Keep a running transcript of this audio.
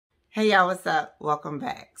Hey y'all, what's up? Welcome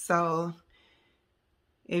back. So,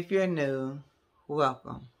 if you're new,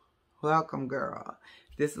 welcome. Welcome, girl.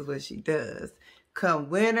 This is what she does. Come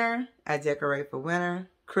winter, I decorate for winter,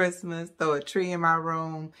 Christmas, throw a tree in my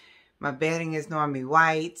room. My bedding is normally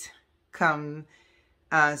white. Come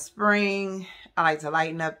spring, I like to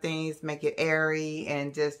lighten up things, make it airy,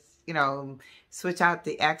 and just, switch out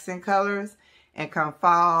the accent colors. And come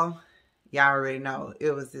fall, y'all already know,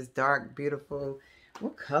 it was this dark, beautiful.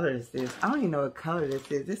 What color is this? I don't even know what color this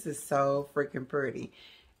is. This is so freaking pretty.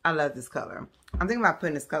 I love this color. I'm thinking about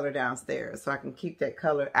putting this color downstairs so I can keep that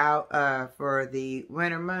color out for the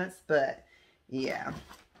winter months. But yeah,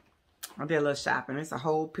 I did a little shopping. There's a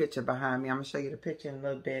whole picture behind me. I'm going to show you the picture in a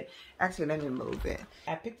little bit. Actually, let me move it.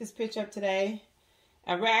 I picked this picture up today.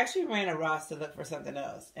 I actually ran a Ross to look for something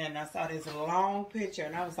else. And I saw this long picture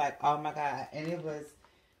and I was like, oh my God. And it was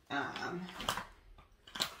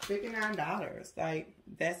 $59. Like,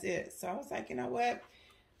 that's it. So I was like, you know what?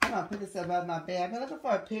 I'm going to put this above my bed. I've been looking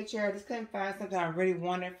for a picture. I just couldn't find something I really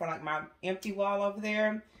wanted for like my empty wall over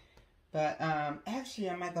there. But actually,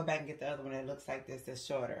 I might go back and get the other one that looks like this. That's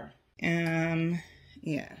shorter.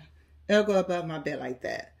 Yeah. It'll go above my bed like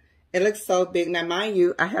that. It looks so big. Now, mind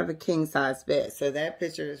you, I have a king size bed. So that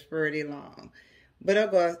picture is pretty long. But it'll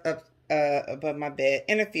go up above my bed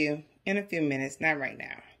in a few minutes. Not right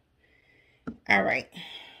now. All right.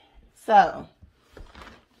 So,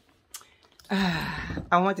 I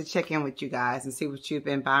want to check in with you guys and see what you've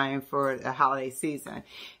been buying for the holiday season.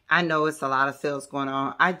 I know it's a lot of sales going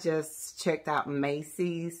on. I just checked out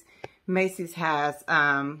Macy's. Macy's has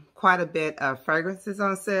quite a bit of fragrances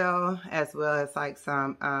on sale, as well as like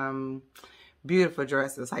some beautiful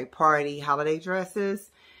dresses, like party holiday dresses.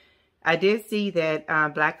 I did see that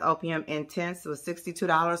Black Opium Intense was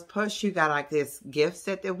 $62. Plus, you got like this gift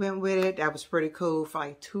set that went with it. That was pretty cool for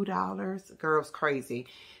like $2. Girl's crazy.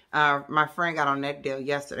 My friend got on that deal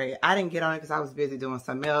yesterday. I didn't get on it because I was busy doing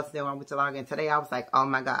something else. Then when I went to log in today, I was like, oh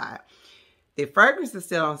my God. The fragrance is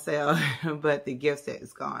still on sale, but the gift set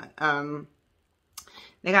is gone.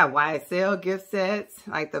 They got YSL gift sets,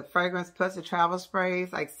 like the fragrance plus the travel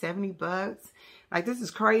sprays, like $70. Like, this is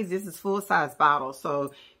crazy. This is full-size bottles.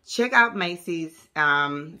 So, check out Macy's.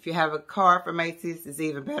 If you have a card for Macy's, it's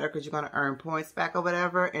even better because you're going to earn points back or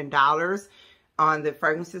whatever and dollars on the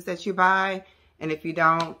fragrances that you buy. And if you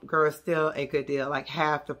don't, girl, it's still a good deal. Like,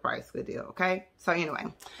 half the price, good deal, okay? So, anyway.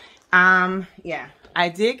 Yeah. I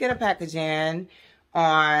did get a package in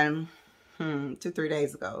on 2-3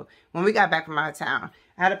 days ago when we got back from out of town.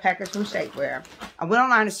 I had a package from Shapewear. I went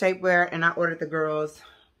online to Shapewear and I ordered the girls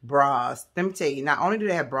bras. Let me tell you, not only do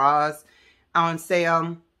they have bras on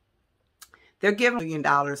sale, they're giving $1 million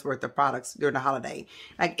worth of products during the holiday.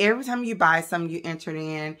 Like, every time you buy something, you enter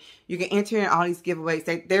in. You can enter in all these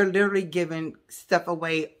giveaways. They're literally giving stuff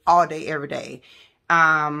away all day, every day.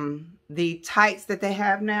 The tights that they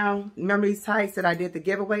have now, remember these tights that I did the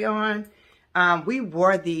giveaway on? We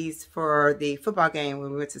wore these for the football game when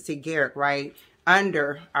we went to see Garrick, right?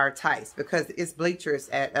 Under our tights because it's bleachers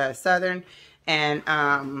at Southern. And,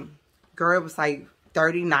 girl, it was like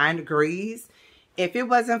 39 degrees. If it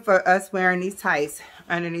wasn't for us wearing these tights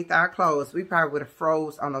underneath our clothes, we probably would have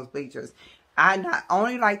froze on those bleachers. I not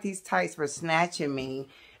only like these tights for snatching me,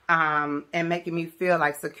 and making me feel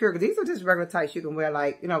like secure. Because these are just regular tights you can wear,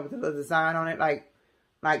 like, you know, with a little design on it, like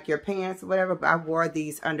your pants or whatever. But I wore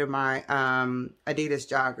these under my Adidas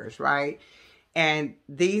joggers, right? And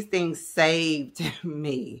these things saved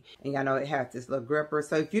me. And y'all know it has this little gripper.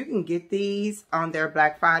 So if you can get these on their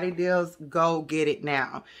Black Friday deals, go get it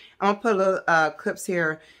now. I'm going to put little clips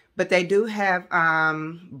here. But they do have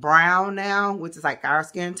brown now, which is like our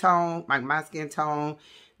skin tone, like my skin tone.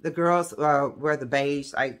 The girls wear the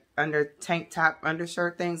beige, like under tank top,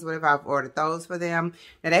 undershirt things, whatever. I've ordered those for them.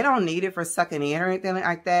 Now, they don't need it for sucking in or anything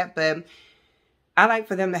like that, but I like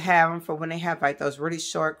for them to have them for when they have like those really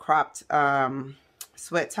short cropped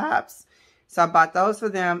sweat tops. So I bought those for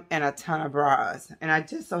them and a ton of bras. And I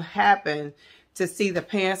just so happened to see the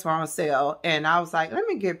pants were on sale. And I was like, let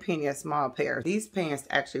me give Penny a small pair. These pants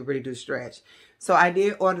actually really do stretch. So I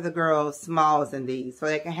did order the girls smalls in these so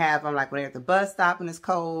they can have them like when they're at the bus stop and it's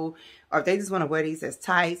cold. Or if they just want to wear these as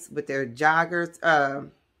tights with their joggers,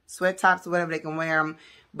 sweat tops or whatever, they can wear them.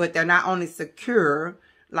 But they're not only secure,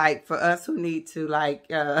 like for us who need to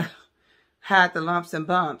like hide the lumps and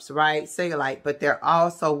bumps, right? Cellulite, but they're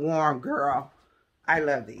also warm, girl. I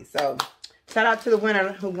love these. So shout out to the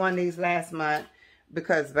winner who won these last month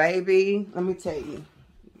because, baby, let me tell you,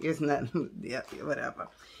 it's nothing. Yeah, whatever.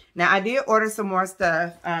 Now, I did order some more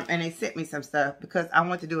stuff, and they sent me some stuff because I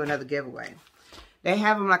want to do another giveaway. They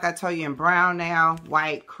have them, like I told you, in brown now,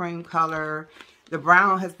 white, cream color, The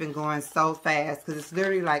brown has been going so fast because it's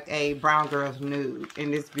literally like a brown girl's nude,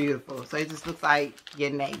 and it's beautiful. So it just looks like you're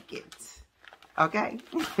naked. Okay?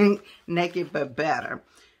 Naked but better.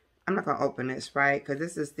 I'm not going to open this, right? Because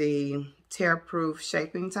this is the tear-proof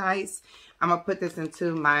shaping tights. I'm going to put this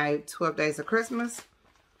into my 12 Days of Christmas.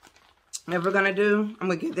 And we're going to do, I'm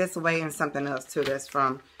going to give this away and something else too that's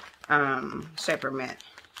from Shaper Mint.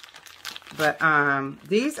 But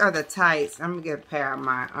these are the tights. I'm going to get a pair of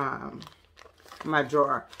my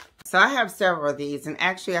drawer. So I have several of these, and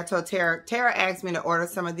actually I told Tara asked me to order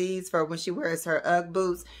some of these for when she wears her UGG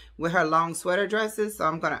boots with her long sweater dresses. So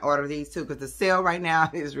I'm going to order these too, because the sale right now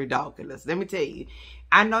is ridiculous. Let me tell you,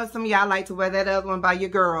 I know some of y'all like to wear that other one by your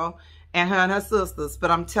girl and her sisters, but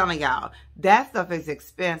I'm telling y'all, that stuff is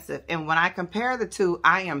expensive. And when I compare the two,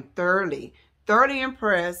 I am thoroughly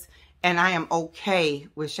impressed, and I am okay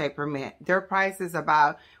with Shaper Mint. Their price is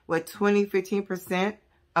about, what, 20-15%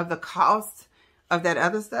 of the cost of that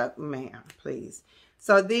other stuff. Man, please.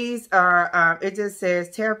 So these are, it just says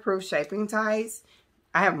tear-proof shaping tights.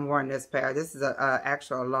 I haven't worn this pair. This is a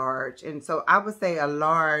actual large. And so I would say a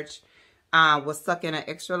large will suck in an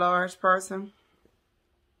extra large person.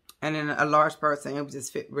 And then a large person, it would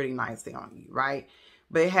just fit really nicely on you, right?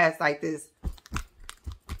 But it has like this,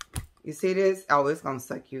 you see this? Oh, it's going to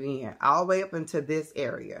suck you in all the way up into this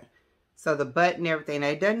area. So the butt and everything. Now,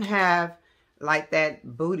 it doesn't have like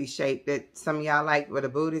that booty shape that some of y'all like where the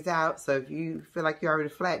booty's out. So if you feel like you're already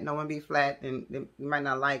flat, no one be flat, and you might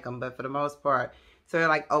not like them. But for the most part, so they're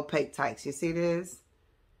like opaque tights. You see this?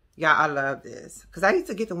 Yeah, I love this. Because I used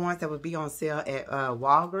to get the ones that would be on sale at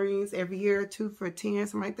Walgreens every year, 2 for $10,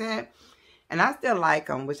 something like that. And I still like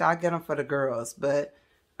them, which I'll get them for the girls. But,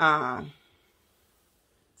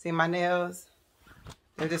 see my nails?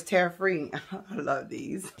 They're just tear-free. I love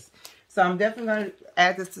these. So I'm definitely going to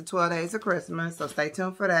add this to 12 Days of Christmas. So stay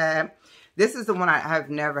tuned for that. This is the one I have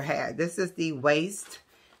never had. This is the waist,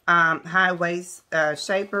 high waist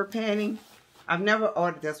shaper panty. I've never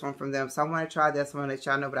ordered this one from them. So I want to try this one, let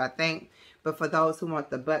y'all know what I think. But for those who want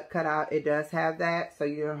the butt cut out, it does have that. So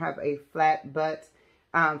you don't have a flat butt.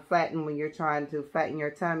 Flatten when you're trying to flatten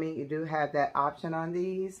your tummy. You do have that option on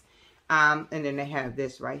these. And then they have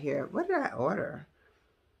this right here. What did I order?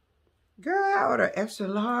 Girl, I ordered extra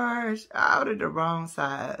large. I ordered the wrong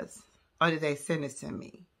size. Or did they send this to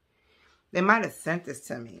me? They might have sent this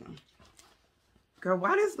to me. Girl,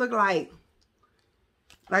 why does this look like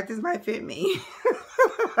this might fit me? Ew.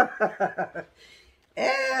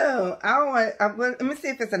 I don't want, let me see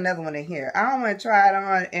if there's another one in here. I don't want to try it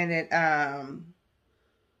on and it,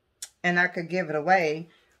 and I could give it away.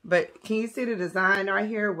 But can you see the design right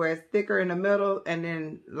here where it's thicker in the middle and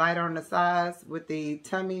then lighter on the sides with the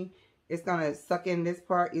tummy? It's going to suck in this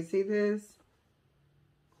part. You see this?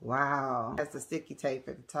 Wow. That's the sticky tape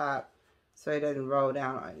at the top so it doesn't roll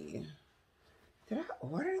down on you. Did I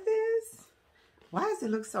order this? Why does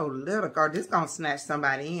it look so little? Girl, this is going to snatch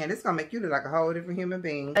somebody in. This is going to make you look like a whole different human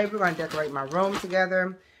being. Today we're going to decorate my room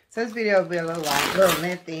together. So this video will be a little long, a little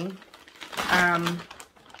lengthy.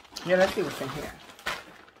 Yeah, let's see what's in here.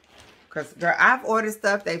 Because, girl, I've ordered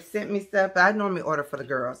stuff. They've sent me stuff. But I normally order for the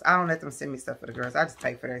girls. I don't let them send me stuff for the girls. I just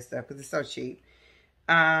pay for their stuff because it's so cheap.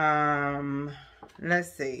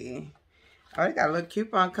 Let's see. Oh, they got a little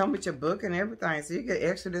coupon. Come with your book and everything. So you get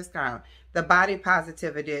extra discount. The Body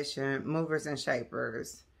Positive Edition. Movers and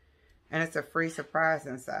Shapers. And it's a free surprise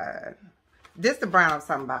inside. This the brown I'm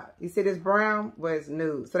talking about. You see this brown was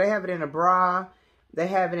nude. So they have it in a bra. They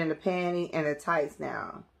have it in the panty and the tights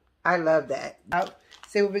now. I love that.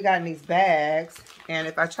 See what we got in these bags. And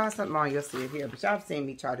if I try something on, you'll see it here. But y'all have seen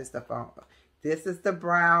me try this stuff on. This is the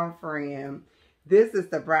brown, friend. This is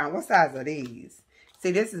the brown. What size are these?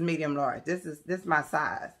 See, this is medium large. This is my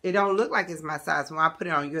size. It don't look like it's my size. When I put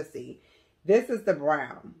it on, you'll see. This is the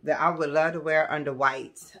brown that I would love to wear under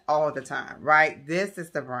white all the time, right? This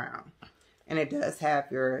is the brown. And it does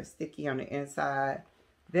have your sticky on the inside.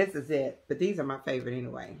 This is it. But these are my favorite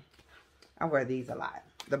anyway. I wear these a lot.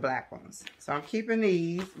 The black ones. So I'm keeping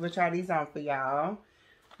these. We'll try these on for y'all.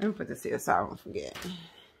 Let me put this here so I won't forget.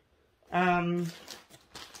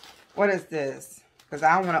 What is this? Because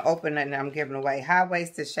I don't want to open it and I'm giving away.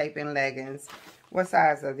 High-waisted shaping leggings. What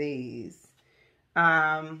size are these?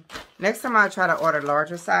 Next time I'll try to order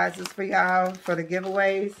larger sizes for y'all for the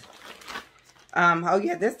giveaways. Oh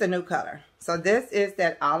yeah, this is the new color. So this is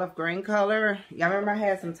that olive green color. Y'all remember I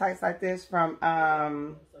had some tights like this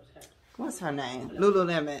from what's her name?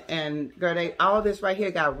 Lululemon. And girl, all this right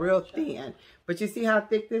here got real thin. But you see how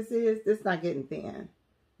thick this is? This is not getting thin.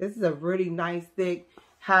 This is a really nice, thick,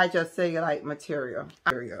 hydrocellulite material.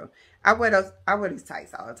 I wear these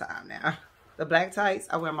tights all the time now. the black tights,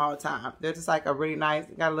 I wear them all the time. They're just like a really nice,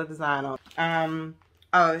 got a little design on.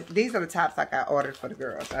 Oh, these are the tops like I ordered for the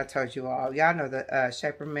girls. I told you all. Y'all know the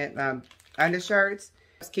Shaper Mint undershirts.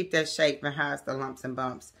 Just keep that shape and has the lumps and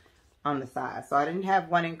bumps on the side. So I didn't have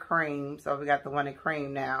one in cream, so we got the one in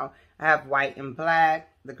cream now. I have white and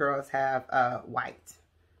black. The girls have white.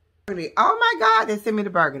 Oh my God, they sent me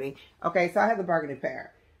the burgundy. Okay, so I have the burgundy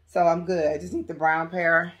pair. So I'm good. I just need the brown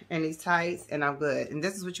pair and these tights, and I'm good. And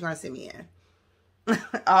this is what you're going to see me in.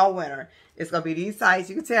 All winter. It's going to be these tights.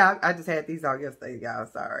 You can tell I just had these on yesterday, y'all.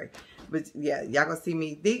 Sorry. But yeah, y'all going to see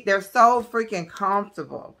me. They're so freaking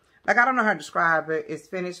comfortable. Like, I don't know how to describe it. It's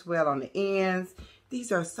finished well on the ends.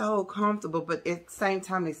 These are so comfortable, but at the same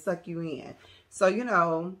time, they suck you in. So, you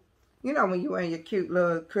know when you're wearing your cute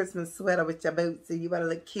little Christmas sweater with your boots and you want to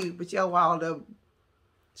look cute, but you don't want all the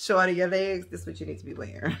short of your legs, this is what you need to be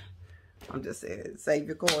wearing. I'm just saying, save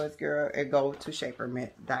your coins, girl, and go to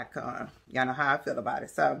shapermint.com. Y'all know how I feel about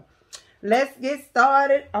it. So, let's get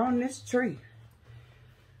started on this tree.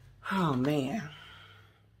 Oh, man.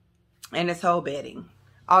 And this whole bedding.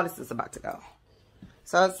 All this is about to go.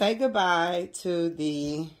 So, say goodbye to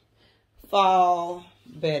the fall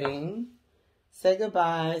bedding. Say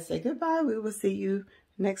goodbye. Say goodbye. We will see you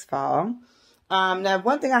next fall. Now,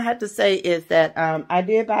 one thing I have to say is that I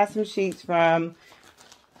did buy some sheets from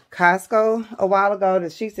Costco a while ago. The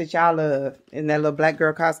sheets that y'all love in that little Black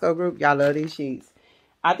Girl Costco group. Y'all love these sheets.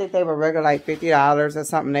 I think they were regular like $50 or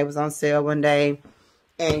something. They was on sale one day.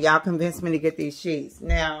 And y'all convinced me to get these sheets.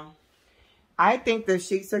 Now, I think the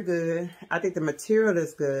sheets are good. I think the material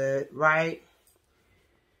is good, right?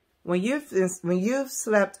 When you've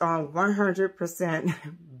slept on 100%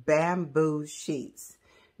 bamboo sheets,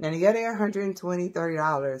 now yeah, they're $120,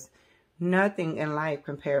 $30. Nothing in life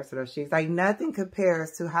compares to those sheets. Like nothing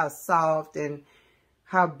compares to how soft and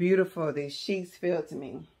how beautiful these sheets feel to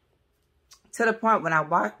me. To the point when I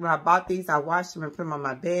bought these, I washed them and put them on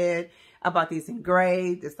my bed. I bought these in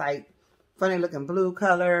gray, this like funny looking blue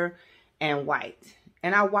color, and white.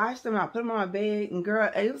 And I washed them and I put them on my bed, and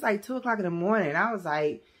girl, it was like 2 o'clock in the morning. I was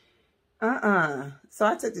like, So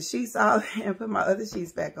I took the sheets off and put my other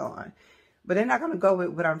sheets back on. But they're not going to go with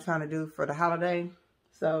what I'm trying to do for the holiday.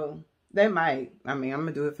 So they might. I mean, I'm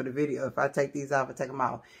going to do it for the video. If I take these off, I take them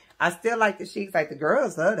off. I still like the sheets. Like the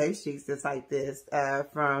girls love their sheets just like this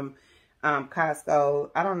from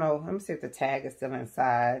Costco. I don't know. Let me see if the tag is still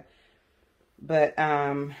inside. But,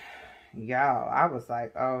 y'all, I was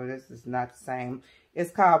like, oh, this is not the same.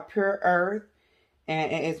 It's called Pure Earth.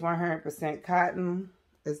 And it's 100% cotton.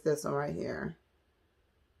 It's this one right here.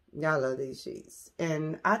 Y'all love these sheets.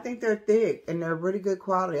 And I think they're thick and they're really good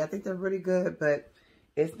quality. I think they're really good, but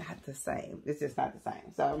it's not the same. It's just not the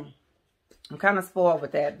same. So I'm kind of spoiled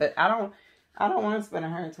with that, but I don't want to spend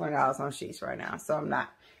 $120 on sheets right now. So I'm not.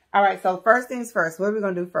 All right. So first things first, what are we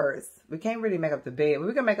going to do first? We can't really make up the bed. We're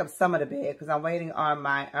going to make up some of the bed because I'm waiting on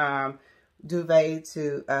my duvet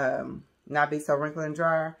to not be so wrinkled and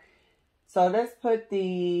dry. So let's put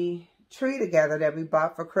the tree together that we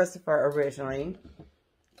bought for Christopher originally.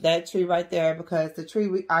 That tree right there, because the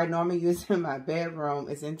tree I normally use in my bedroom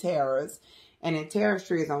is in Tara's. And in Tara's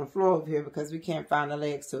tree is on the floor over here because we can't find the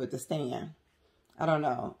legs to it to stand. I don't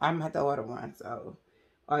know. I'm going to have to order one. So,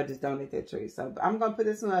 or I just donate that tree. So I'm going to put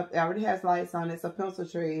this one up. It already has lights on it. It's a pencil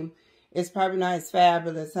tree. It's probably not as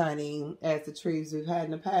fabulous, honey, as the trees we've had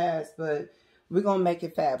in the past. But we're going to make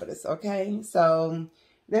it fabulous, okay? So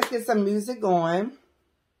let's get some music going.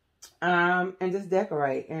 And just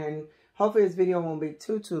decorate. And hopefully this video won't be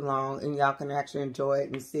too long and y'all can actually enjoy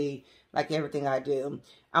it and see like everything I do.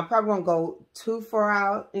 I'm probably won't go too far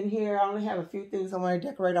out in here. I only have a few things I want to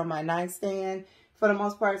decorate on my nightstand. For the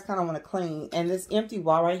most part, it's kind of want to clean. And this empty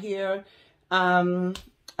wall right here, I think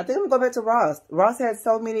I'm going to go back to Ross. Ross has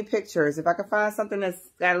so many pictures. If I can find something that's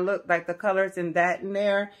got to look like the colors in that in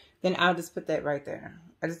there, then I'll just put that right there.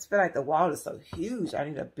 I just feel like the wall is so huge. I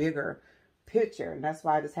need a bigger picture. And that's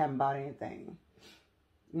why I just haven't bought anything.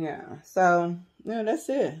 Yeah, so, yeah, that's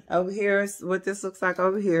it. Over here is what this looks like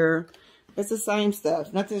over here. It's the same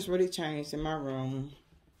stuff. Nothing's really changed in my room.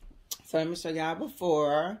 So, let me show y'all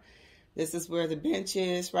before. This is where the bench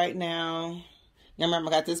is right now. Now, remember,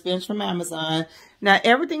 I got this bench from Amazon. Now,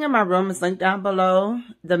 everything in my room is linked down below.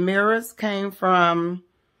 The mirrors came from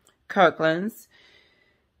Kirkland's.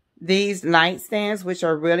 These nightstands, which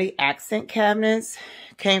are really accent cabinets,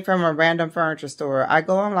 came from a random furniture store. I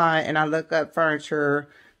go online and I look up furniture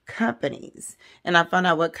companies. And I find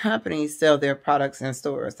out what companies sell their products in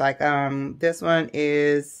stores. Like this one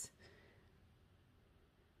is...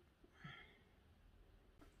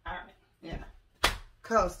 Alright, yeah.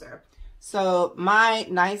 Coaster. So my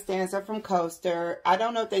nightstands are from Coaster. I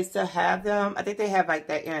don't know if they still have them. I think they have like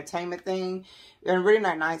that entertainment thing. They're really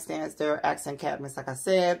not nightstands. They're accent cabinets, like I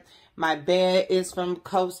said. My bed is from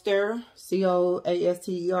Coaster,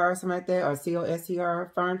 C-O-A-S-T-E-R, something like that, or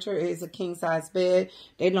C-O-S-T-R Furniture. It is a king-size bed.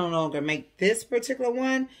 They no longer make this particular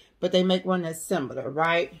one, but they make one that's similar,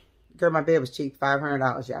 right? Girl, my bed was cheap,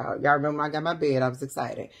 $500, y'all. Y'all remember when I got my bed, I was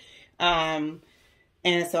excited.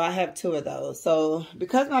 And so I have 2 of those. So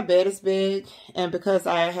because my bed is big and because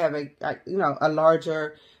I have a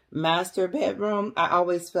larger master bedroom, I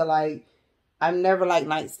always feel like I never like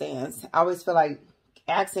nightstands. I always feel like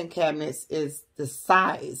accent cabinets is the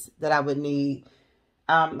size that I would need,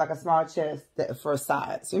 like a small chest for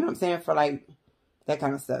size. You know what I'm saying? For like that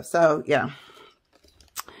kind of stuff. So yeah.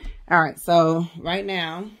 All right. So right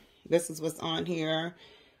now, this is what's on here.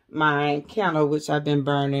 My candle, which I've been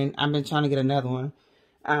burning. I've been trying to get another one.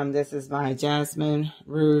 This is my Jasmine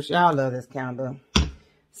Rouge. Y'all love this candle.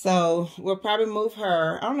 So we'll probably move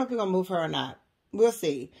her. I don't know if we're going to move her or not. We'll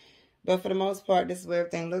see. But for the most part, this is what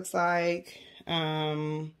everything looks like.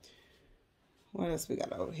 What else we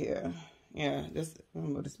got over here? Yeah, let me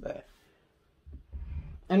move this back.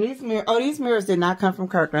 And these mirrors did not come from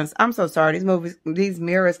Kirkland's. I'm so sorry. These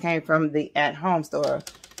mirrors came from the At Home store.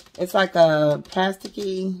 It's like a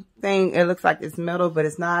plasticky thing. It looks like it's metal, but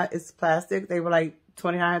it's not. It's plastic. They were like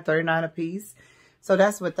 $29, $39 a piece. So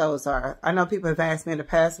that's what those are. I know people have asked me in the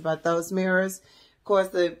past about those mirrors. Of course,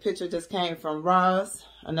 the picture just came from Ross.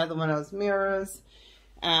 Another one of those mirrors.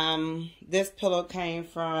 This pillow came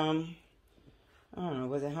from, I don't know,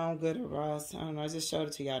 was it Home Good or Ross? I don't know. I just showed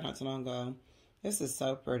it to y'all not too long ago. This is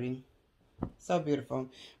so pretty. So beautiful.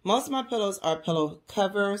 Most of my pillows are pillow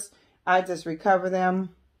covers. I just recover them.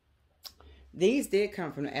 These did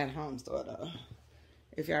come from the At Home store, though.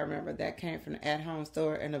 If y'all remember, that came from the At Home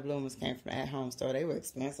store, and the Bloomers came from the At Home store. They were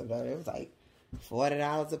expensive, though. It was like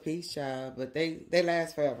 $40 a piece, child. But they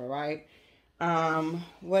last forever, right?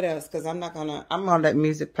 What else? Because I'm gonna let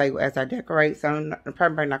music play as I decorate, so I'm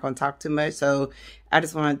probably not gonna talk too much. So I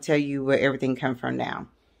just want to tell you where everything comes from now.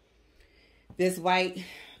 This white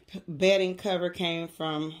bedding cover came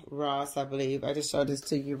from Ross, I believe. I just showed this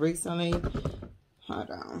to you recently. Hold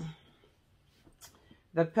on.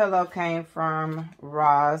 The pillow came from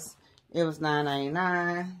Ross. It was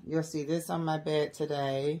 $9.99. You'll see this on my bed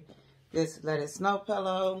today. This Let It Snow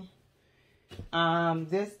pillow.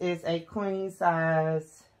 This is a queen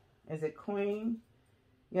size. Is it queen?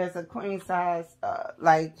 Yes, a queen size,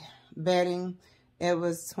 like bedding. It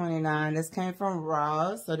was $29. This came from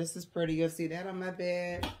Ross. So this is pretty. You'll see that on my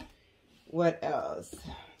bed. What else?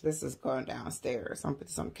 This is going downstairs. I'm going to put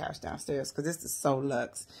this on the couch downstairs because this is so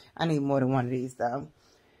luxe. I need more than one of these, though.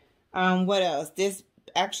 What else? This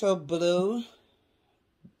actual blue,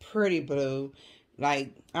 pretty blue,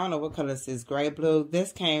 like, I don't know what color this is, gray blue.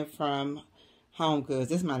 This came from Home Goods.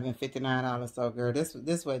 This might have been $59, so girl,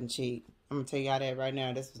 this wasn't cheap. I'm going to tell y'all that right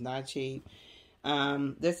now. This was not cheap.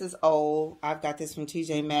 This is old. I've got this from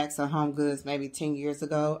TJ Maxx or Home Goods maybe 10 years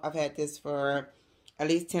ago. I've had this for at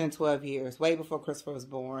least 10 and 12 years, way before Christopher was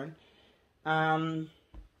born. What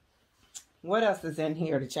else is in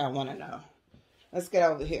here that y'all want to know? Let's get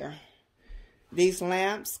over here. These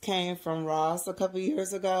lamps came from Ross a couple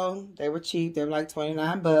years ago. They were cheap. They were like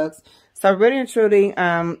 29 bucks. So really and truly,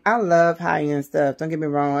 I love high-end stuff. Don't get me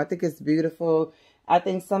wrong. I think it's beautiful. I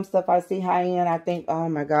think some stuff I see high-end, I think, oh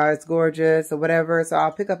my God, it's gorgeous or whatever. So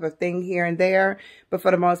I'll pick up a thing here and there. But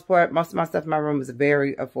for the most part, most of my stuff in my room is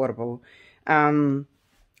very affordable.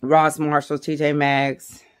 Ross, Marshall, TJ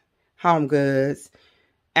Maxx, Home Goods,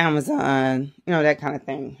 Amazon, you know, that kind of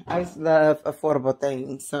thing. I just love affordable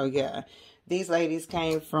things. So yeah, these ladies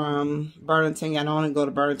came from Burlington. I only go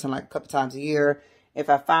to Burlington like a couple times a year. If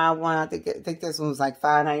I find one, I think this one was like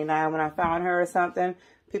 $5.99 when I found her or something.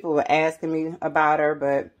 People were asking me about her,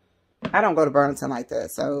 but I don't go to Burlington like that.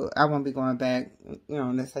 So I won't be going back, you know,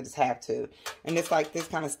 unless I just have to. And it's like this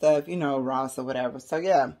kind of stuff, you know, Ross or whatever. So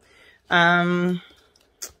yeah.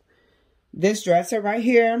 This dresser right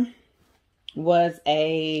here was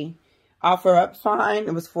a offer up find.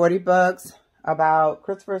 It was 40 bucks about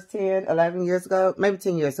Christopher's 11 years ago, maybe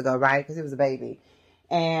 10 years ago, right? Because he was a baby.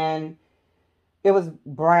 And it was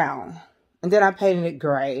brown. And then I painted it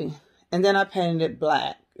gray. And then I painted it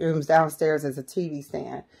black. It was downstairs as a TV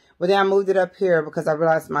stand. Well, then I moved it up here because I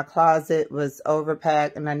realized my closet was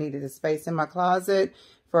overpacked and I needed a space in my closet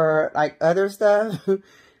for like other stuff.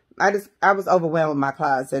 I was overwhelmed with my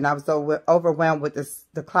closet, and I was overwhelmed with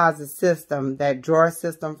the closet system, that drawer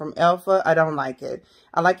system from Elfa. I don't like it.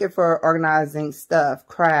 I like it for organizing stuff,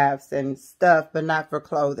 crafts and stuff, but not for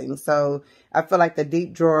clothing. So I feel like the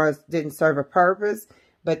deep drawers didn't serve a purpose.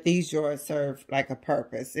 But these drawers serve like a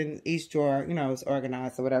purpose. And each drawer, you know, is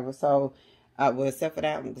organized or whatever. So, well, except for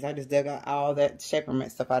that one, because I just dug out all that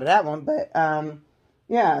shaperment stuff out of that one. But,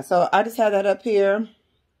 yeah, so I just had that up here.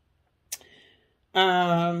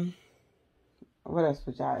 What else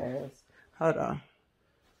would y'all ask? Hold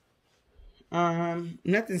on.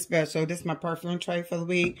 Nothing special. This is my perfume tray for the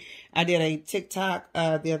week. I did a TikTok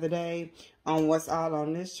the other day on what's all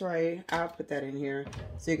on this tray. I'll put that in here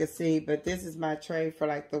so you can see. But this is my tray for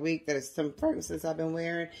like the week. That is some fragrances I've been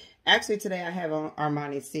wearing. Actually, today I have on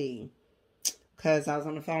Armani C. Because I was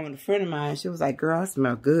on the phone with a friend of mine. She was like, girl, I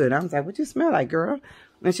smell good. I was like, what you smell like, girl?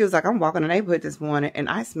 And she was like, I'm walking the neighborhood this morning and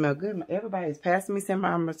I smell good. Everybody's passing me saying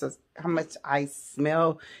how much I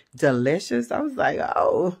smell delicious. I was like,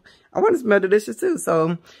 oh, I want to smell delicious too.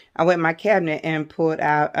 So I went in my cabinet and pulled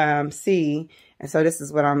out C. And so this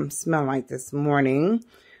is what I'm smelling like this morning.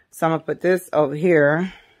 So I'm going to put this over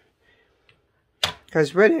here.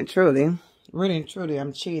 Because really and truly,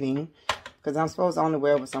 I'm cheating. Because I'm supposed to only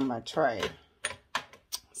wear what's on my tray.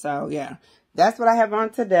 So, yeah, that's what I have on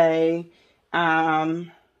today.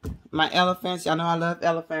 My elephants, y'all know I love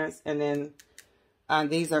elephants. And then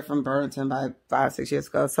these are from Burlington by 5-6 years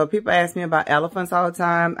ago. So people ask me about elephants all the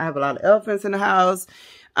time. I have a lot of elephants in the house.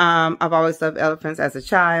 I've always loved elephants as a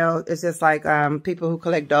child. It's just like people who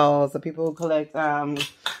collect dolls or people who collect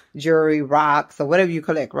jewelry, rocks, or whatever you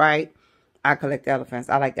collect, right? I collect elephants.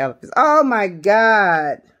 I like elephants. Oh, my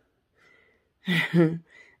God.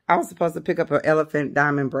 I was supposed to pick up an elephant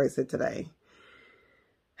diamond bracelet today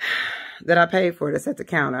that I paid for. That's at the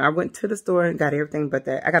counter. I went to the store and got everything but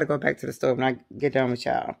that. I got to go back to the store when I get done with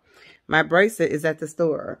y'all. My bracelet is at the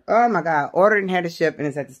store. Oh, my God. Ordered and had to ship and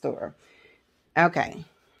it's at the store. Okay.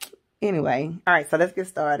 Anyway. All right. So let's get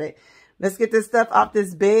started. Let's get this stuff off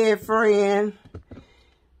this bed, friend.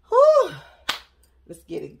 Whew. Let's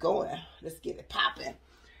get it going. Let's get it popping.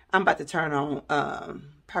 I'm about to turn on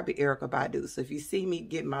probably Erykah Badu. So if you see me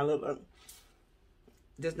get my little,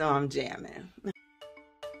 just know I'm jamming.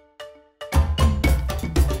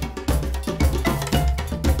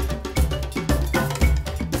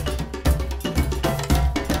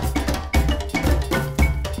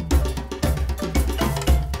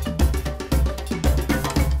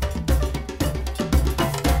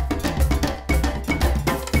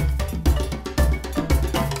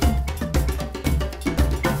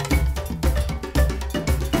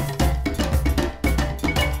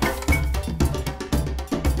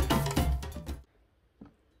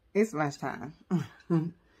 It's lunchtime.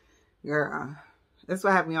 Girl, that's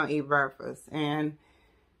what happened on Eat Breakfast. And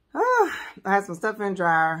I had some stuff in the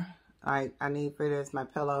dryer. I need for this, my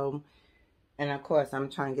pillow. And of course,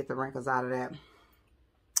 I'm trying to get the wrinkles out of that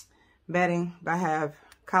bedding. I have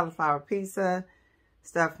cauliflower pizza,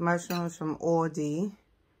 stuffed mushrooms from Aldi,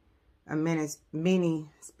 a mini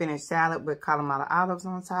spinach salad with Kalamata olives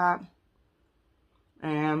on top.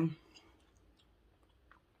 And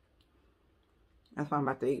that's what I'm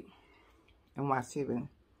about to eat and watch TV.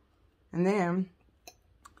 And then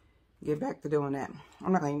get back to doing that.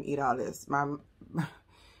 I'm not going to eat all this.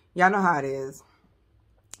 Y'all know how it is.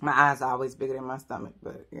 My eyes are always bigger than my stomach,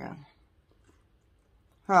 but yeah.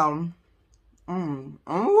 So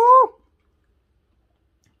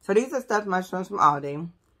these are stuffed mushrooms from Aldi.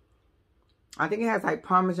 I think it has like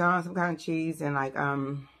Parmesan, some kind of cheese, and like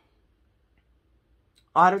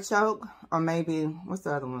artichoke, or maybe, what's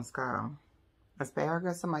the other one's called?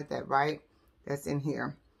 Asparagus, something like that, right? That's in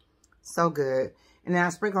here. So good. And then I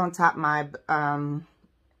sprinkle on top my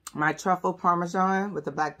my truffle Parmesan with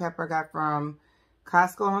the black pepper I got from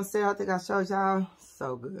Costco on sale. I think I showed y'all.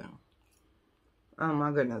 So good. Oh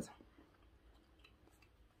my goodness.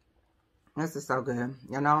 This is so good.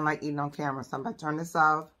 You know I don't like eating on camera, so I'm about to turn this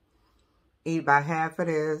off. Eat about half of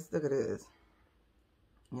this. Look at this.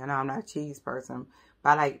 You know I'm not a cheese person,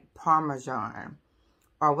 but I like Parmesan.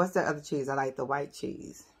 Or what's the other cheese? I like the white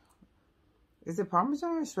cheese. Is it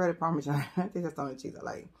Parmesan or shredded Parmesan? I think that's the only cheese I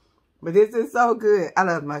like. But this is so good. I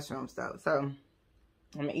love mushrooms though. So I'm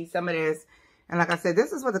going to eat some of this. And like I said,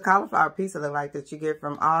 this is what the cauliflower pizza look like that you get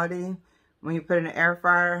from Aldi. When you put it in the air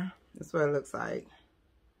fryer, that's what it looks like.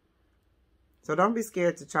 So don't be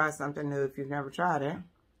scared to try something new if you've never tried it.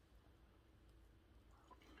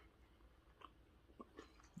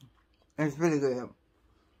 It's really good.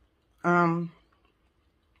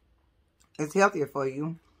 It's healthier for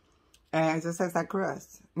you. And it just tastes like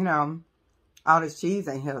crust. You know, all this cheese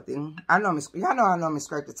ain't healthy. Y'all know I normally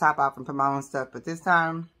scrape the top off and put my own stuff. But this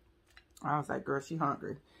time, I was like, girl, she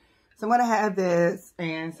hungry. So I'm going to have this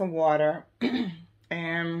and some water.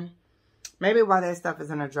 And maybe while that stuff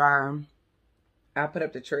is in a dryer, I'll put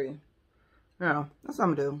up the tree. You know, that's what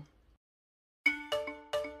I'm going to do.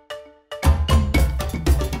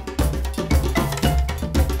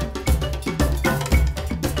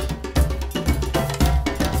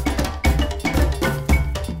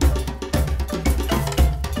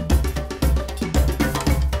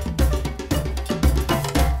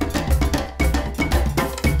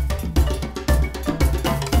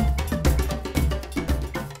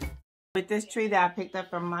 With this tree that I picked up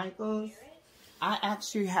from Michael's, I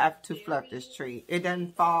actually have to fluff this tree. It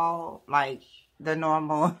doesn't fall like the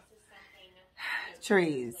normal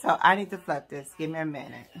trees. So I need to fluff this. Give me a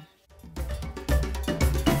minute.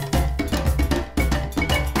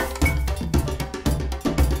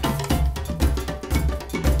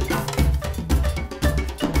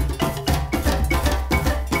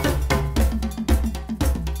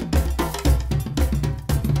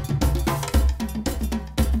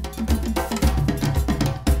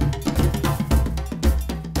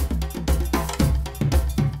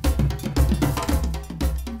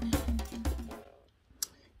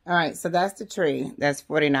 All right, so that's the tree. That's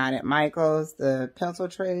 $49 at Michael's, the pencil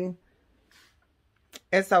tree.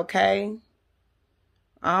 It's okay.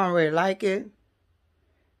 I don't really like it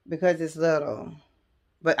because it's little.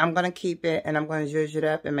 But I'm going to keep it and I'm going to zhuzh it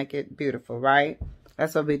up and make it beautiful, right?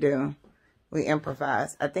 That's what we do. We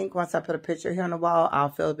improvise. I think once I put a picture here on the wall, I'll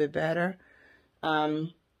feel a bit better.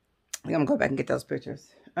 I'm going to go back and get those pictures.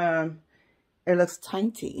 It looks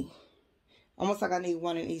tiny. Almost like I need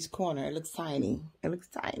one in each corner. It looks tiny. It looks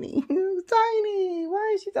tiny. It looks tiny.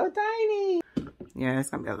 Why is she so tiny? Yeah,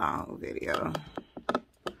 it's going to be a long video. I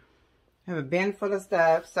have a bin full of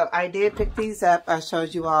stuff. So I did pick these up. I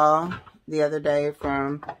showed you all the other day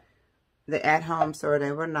from the at-home store.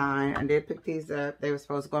 They were $9. I did pick these up. They were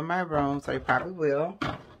supposed to go in my room, so they probably will.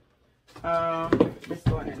 This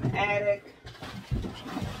one in the attic.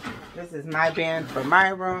 This is my bin for my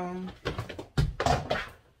room.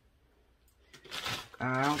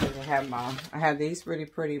 I don't think I have them all. I have these really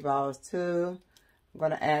pretty balls too. I'm going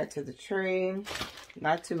to add to the tree.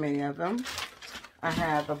 Not too many of them. I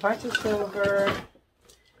have a bunch of silver.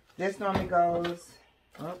 This normally goes...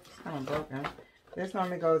 Oh, it's kind of broken. This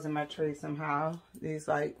normally goes in my tree somehow. These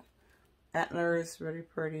like antlers, really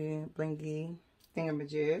pretty, blingy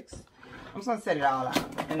thingamajigs. I'm just going to set it all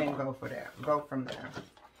out and then go from there.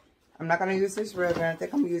 I'm not going to use this ribbon. I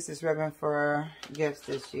think I'm going to use this ribbon for gifts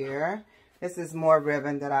this year. This is more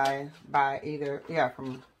ribbon that I buy either,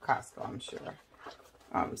 from Costco, I'm sure.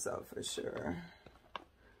 So for sure.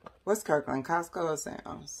 What's Kirkland, Costco or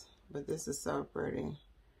Sam's? But this is so pretty.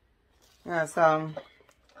 Yeah, so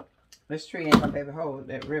this tree ain't gonna be able to hold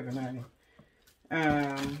that ribbon, honey.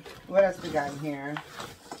 What else we got in here?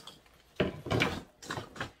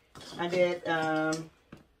 I did, I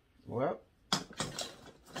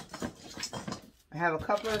have a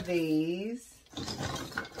couple of these.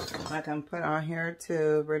 I can put on here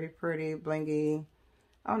too. Really pretty, blingy.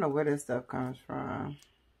 I don't know where this stuff comes from.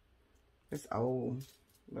 It's old,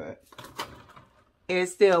 but it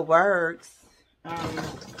still works. I'm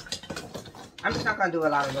just not gonna do a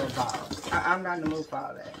lot of those balls. I'm not in the mood for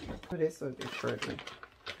all that. Oh, this would be pretty.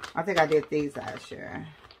 I think I did these last year.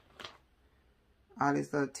 All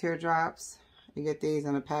these little teardrops. You get these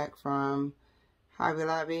in a pack from Hobby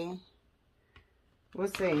Lobby. We'll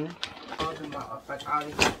see. All them balls, like all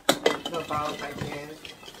these little balls like this.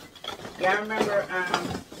 Yeah, I remember,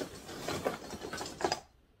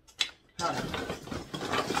 hold on.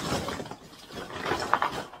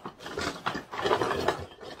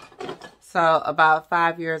 So about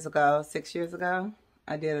 6 years ago,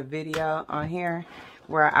 I did a video on here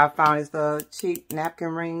where I found these little cheap napkin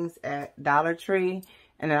rings at Dollar Tree.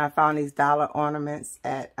 And then I found these dollar ornaments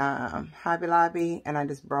at Hobby Lobby. And I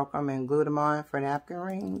just broke them and glued them on for napkin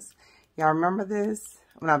rings. Y'all remember this?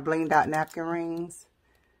 When I blinged out napkin rings?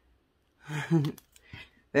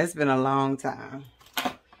 That's been a long time.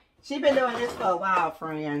 She been doing this for a while,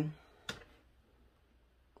 friend.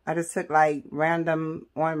 I just took like random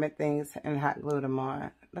ornament things and hot glued them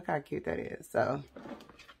on. Look how cute that is. So,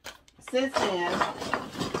 since then...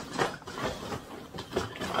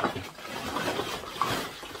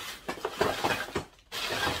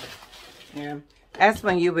 Yeah, that's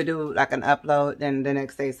when you would do like an upload, then the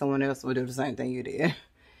next day someone else would do the same thing you did.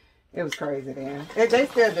 It was crazy then. They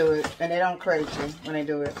still do it, and they don't crazy when they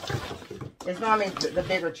do it. It's normally the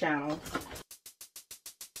bigger channels.